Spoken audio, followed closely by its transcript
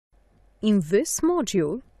In this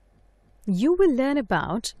module, you will learn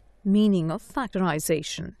about meaning of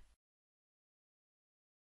factorization.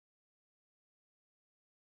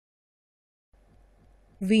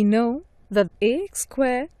 We know that ax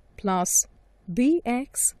squared plus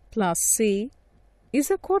bx plus c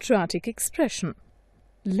is a quadratic expression.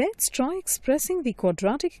 Let's try expressing the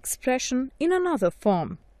quadratic expression in another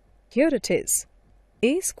form. Here it is.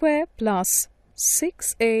 A squared plus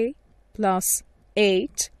 6a plus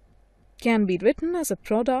 8 can be written as a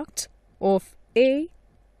product of a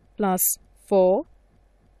plus 4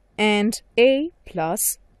 and a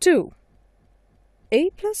plus 2. A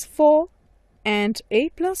plus 4 and a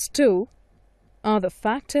plus 2 are the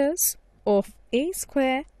factors of a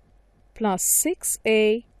squared plus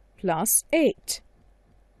 6a plus 8.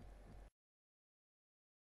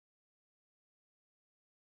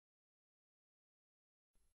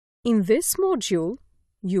 In this module,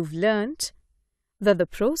 you've learnt that the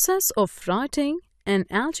process of writing an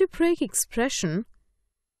algebraic expression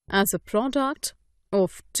as a product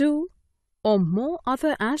of two or more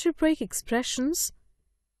other algebraic expressions,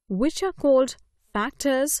 which are called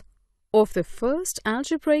factors of the first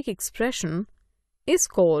algebraic expression, is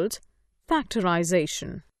called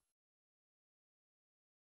factorization.